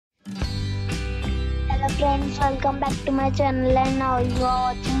friends, welcome back to my channel, and now you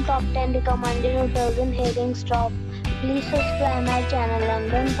are watching top 10 recommended hotels in Heringsdorf. Please subscribe my channel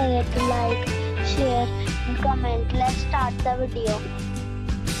and don't forget to like, share and comment. Let's start the video.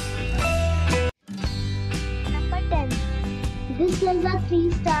 Number 10. This is a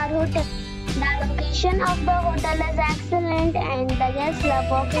 3-star hotel. The location of the hotel is excellent and the guests love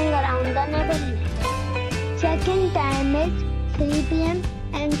walking around the neighborhood. Check-in time is 3 p.m.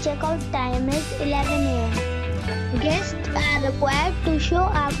 and checkout time is 11 a.m. Guests are required to show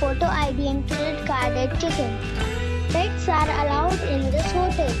a photo ID and credit card at check-in. Pets are allowed in this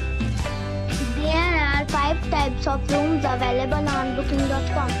hotel. There are 5 types of rooms available on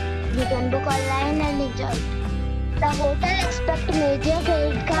booking.com. You can book online and enjoy it. The hotel expects major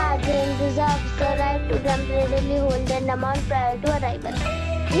credit cards and reserves the right to temporarily hold an amount prior to arrival.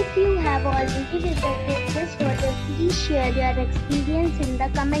 If you have already visited this hotel, please share your experience in the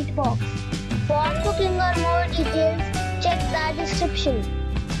comment box. For booking or more details, check the description.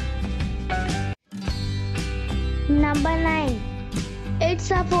 Number 9.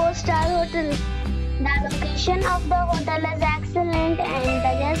 It's a 4-star hotel. The location of the hotel is excellent and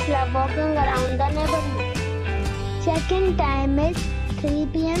the guests love walking around the neighborhood. Check-in time is 3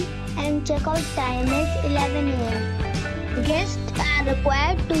 p.m. and checkout time is 11 a.m. Guests are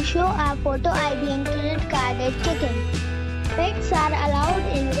required to show a photo ID and credit card at check-in. Pets are allowed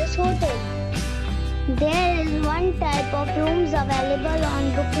in this hotel. There is 1 type of rooms available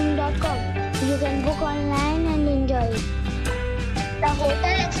on booking.com. You can book online and enjoy it. The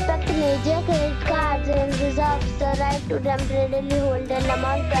hotel expects major credit cards and reserves the right to temporarily hold an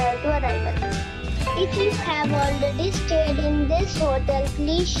amount prior to arrival. If you have already stayed in this hotel,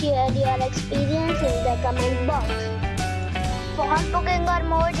 please share your experience in the comment box. For booking or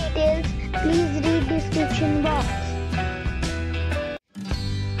more details, please read description box.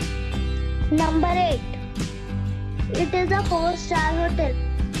 Number 8. It is a 4-star hotel.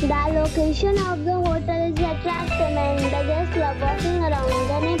 The location of the hotel is attractive and the guests love walking around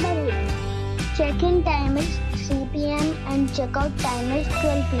the neighborhood. Check-in time is 3 p.m. and checkout time is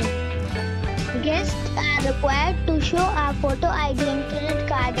 12 p.m. Guests are required to show a photo ID and credit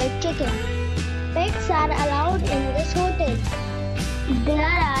card at check-in. Pets are allowed in this hotel. There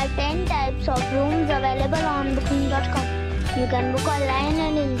are 10 types of rooms available on booking.com. You can book online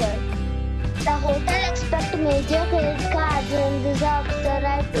and enjoy. The hotel expects major credit cards and reserves the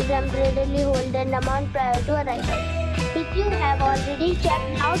right to temporarily hold an amount prior to arrival. If you have already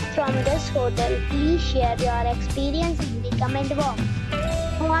checked out from this hotel, please share your experience in the comment box.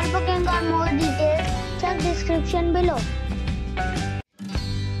 For booking or more details, check description below.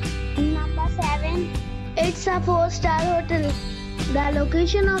 Number 7. It's a 4-star hotel. The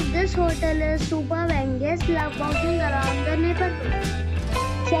location of this hotel is superb and guests love walking around the neighborhood.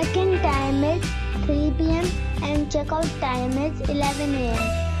 Check-in time is 3 p.m. and checkout time is 11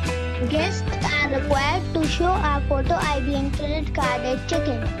 a.m. Guests are required to show a photo ID and credit card at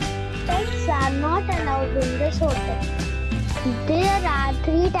check-in. Pets are not allowed in this hotel. There are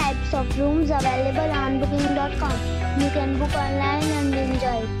 3 types of rooms available on booking.com. You can book online and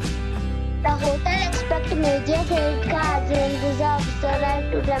enjoy it. The hotel expects major credit cards and reserves the right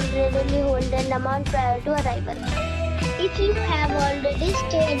to temporarily hold an amount prior to arrival. If you have already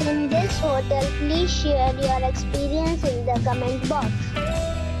stayed in this hotel, please share your experience in the comment box.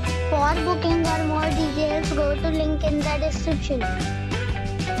 For booking or more details, go to link in the description.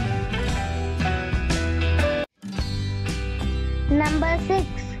 Number 6.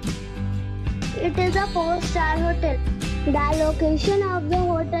 It is a 4-star hotel. The location of the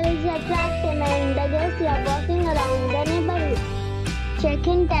hotel is attractive and the guests love walking around the neighborhood.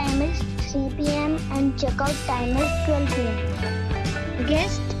 Check-in time is 3 p.m. and checkout time is 12 p.m.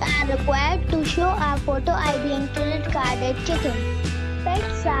 Guests are required to show a photo ID and credit card at check-in.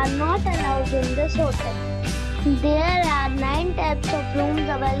 Pets are not allowed in this hotel. There are 9 types of rooms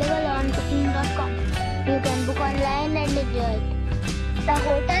available on booking.com. You can book online and enjoy it. The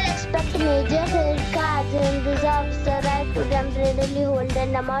hotel expects major credit cards and reserves the right to temporarily hold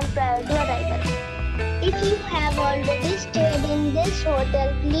an amount prior to arrival. If you have already stayed in this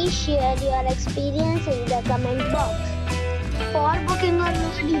hotel, please share your experience in the comment box. For booking or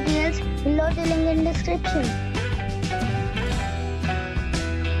more details, below the link in description.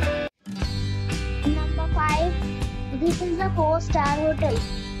 Number 5. This is a 4-star hotel.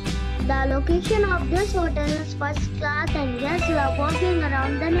 The location of this hotel is first class and guests love walking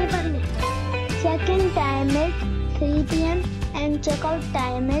around the neighborhood. Check-in time is 3 p.m. and checkout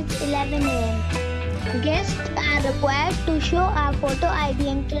time is 11 a.m. Guests are required to show a photo ID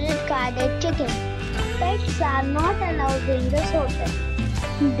and credit card at check-in. Pets are not allowed in this hotel.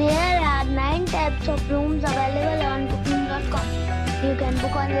 There are 9 types of rooms available on booking.com. You can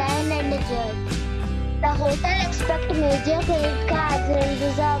book online and enjoy it. The hotel expects major credit cards and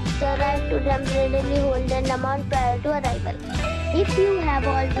reserves the right to temporarily hold an amount prior to arrival. If you have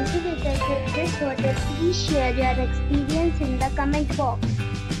already visited this hotel, please share your experience in the comment box.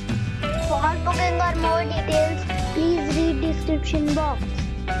 For booking or more details, please read description box.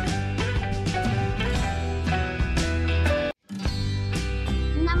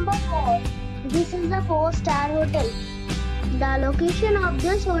 Number 4. This is a 4-star hotel. The location of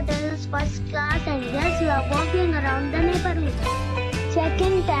this hotel is first class and guests love walking around the neighborhood.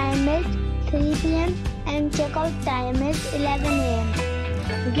 Check-in time is 3 p.m. and check-out time is 11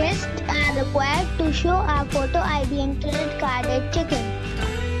 a.m. Guests are required to show a photo ID and credit card at check-in.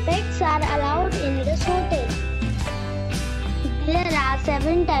 Pets are allowed in this hotel. There are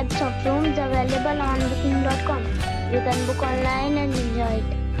 7 types of rooms available on booking.com. You can book online and enjoy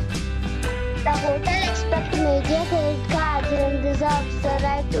it. The hotel expects major credit cards and reserves the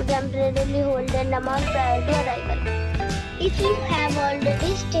right to temporarily hold an amount prior to arrival. If you have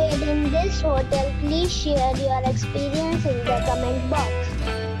already stayed in this hotel, please share your experience in the comment box.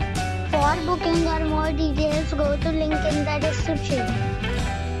 For booking or more details, go to link in the description.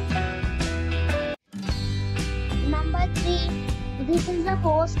 Number 3. This is a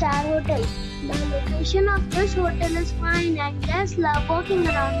 4-star hotel. The location of this hotel is fine and guests love walking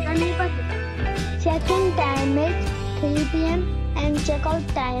around the neighborhood. Check-in time is 3 p.m. and check-out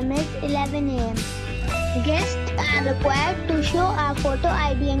time is 11 a.m. Guests are required to show a photo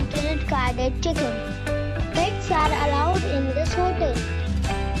ID and credit card at check-in. Pets are allowed in this hotel.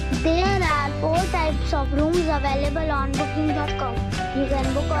 There are 4 types of rooms available on booking.com. You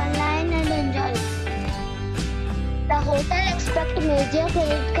can book online and enjoy it. The hotel expects major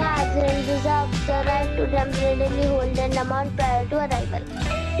credit cards and reserves the right to temporarily hold an amount prior to arrival.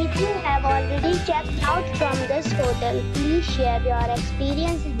 If you have already checked out from this hotel, please share your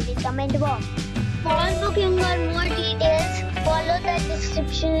experience in the comment box. For booking or more details, follow the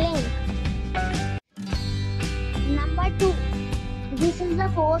description link. Number 2. This is a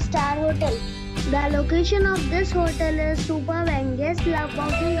 4-star hotel. The location of this hotel is superb and guests love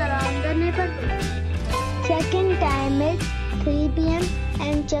walking around the neighborhood. Check-in time is 3 p.m.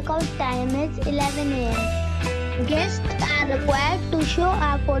 and check-out time is 11 a.m. Guests are required to show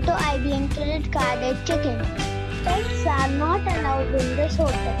a photo ID and credit card at check-in. Pets are not allowed in this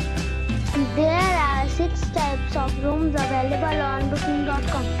hotel. There are 6 types of rooms available on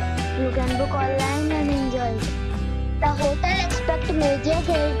booking.com. You can book online and enjoy it. The hotel expects major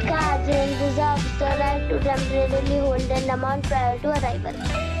credit cards and reserves the right to temporarily hold an amount prior to arrival.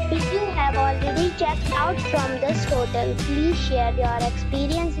 If you have already checked out from this hotel, please share your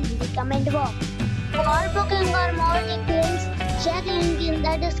experience in the comment box. For booking or more details, check link in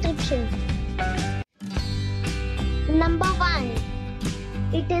the description. Number 1.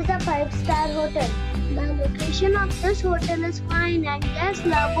 It is a 5-star hotel. The location of this hotel is fine and guests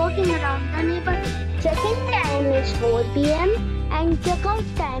love walking around the neighborhood. Check-in time is 4 p.m. and check-out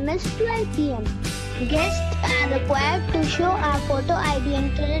time is 12 p.m. Guests are required to show a photo ID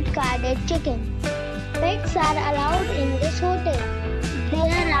and credit card at check-in. Pets are allowed in this hotel.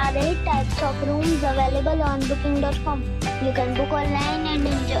 There are 8 types of rooms available on booking.com. You can book online and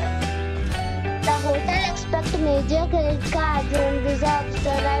enjoy. The hotel expects major credit cards and reserves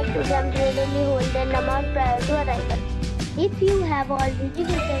the right to temporarily hold an amount prior to arrival. If you have already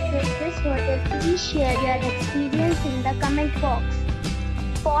visited this hotel, please share your experience in the comment box.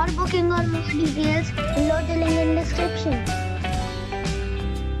 For booking or more details, below the link in description.